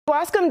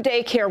Kewaskum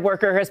daycare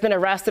worker has been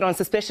arrested on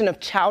suspicion of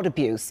child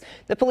abuse.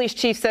 The police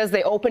chief says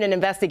they opened an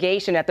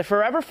investigation at the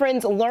Forever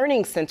Friends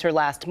Learning Center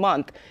last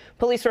month.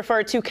 Police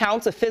referred 2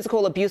 counts of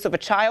physical abuse of a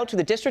child to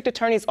the district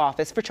attorney's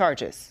office for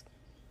charges.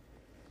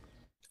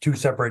 2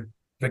 separate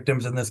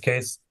victims in this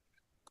case.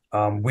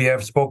 We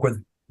have spoke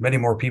with many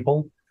more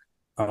people.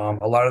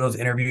 A lot of those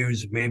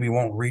interviews maybe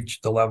won't reach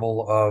the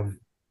level of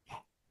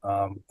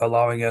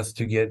allowing us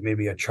to get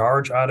maybe a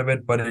charge out of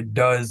it, but it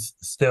does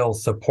still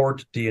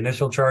support the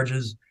initial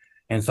charges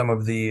and some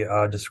of the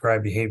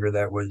described behavior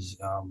that was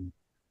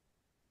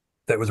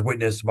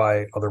witnessed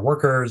by other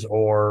workers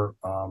or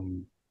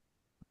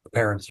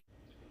parents.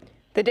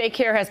 The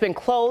daycare has been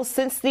closed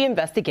since the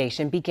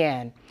investigation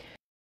began.